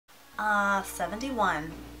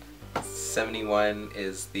71. 71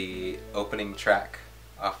 is the opening track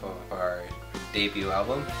off of our debut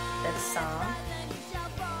album. This song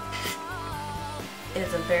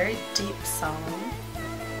is a very deep song.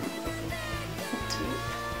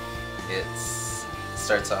 It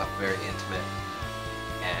starts off very intimate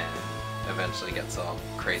and eventually gets all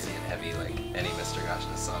crazy and heavy like any Mr.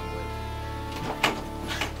 Goshness song would.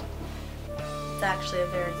 It's actually a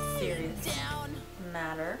very serious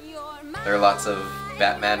matter. There are lots of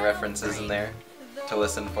Batman references in there to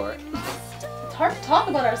listen for. It's hard to talk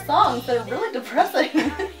about our songs, they're really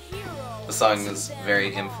depressing. The song is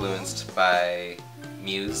very influenced by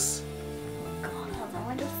Muse. God, I don't know,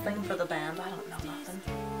 I just sing for the band, I don't know nothing.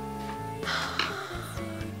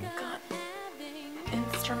 Got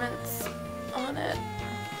instruments on it.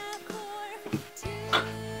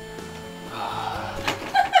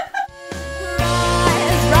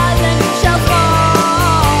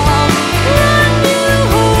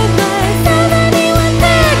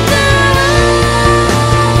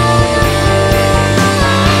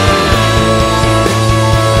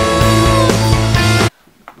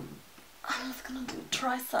 I'm just gonna do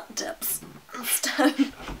tricep dips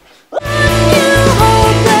instead.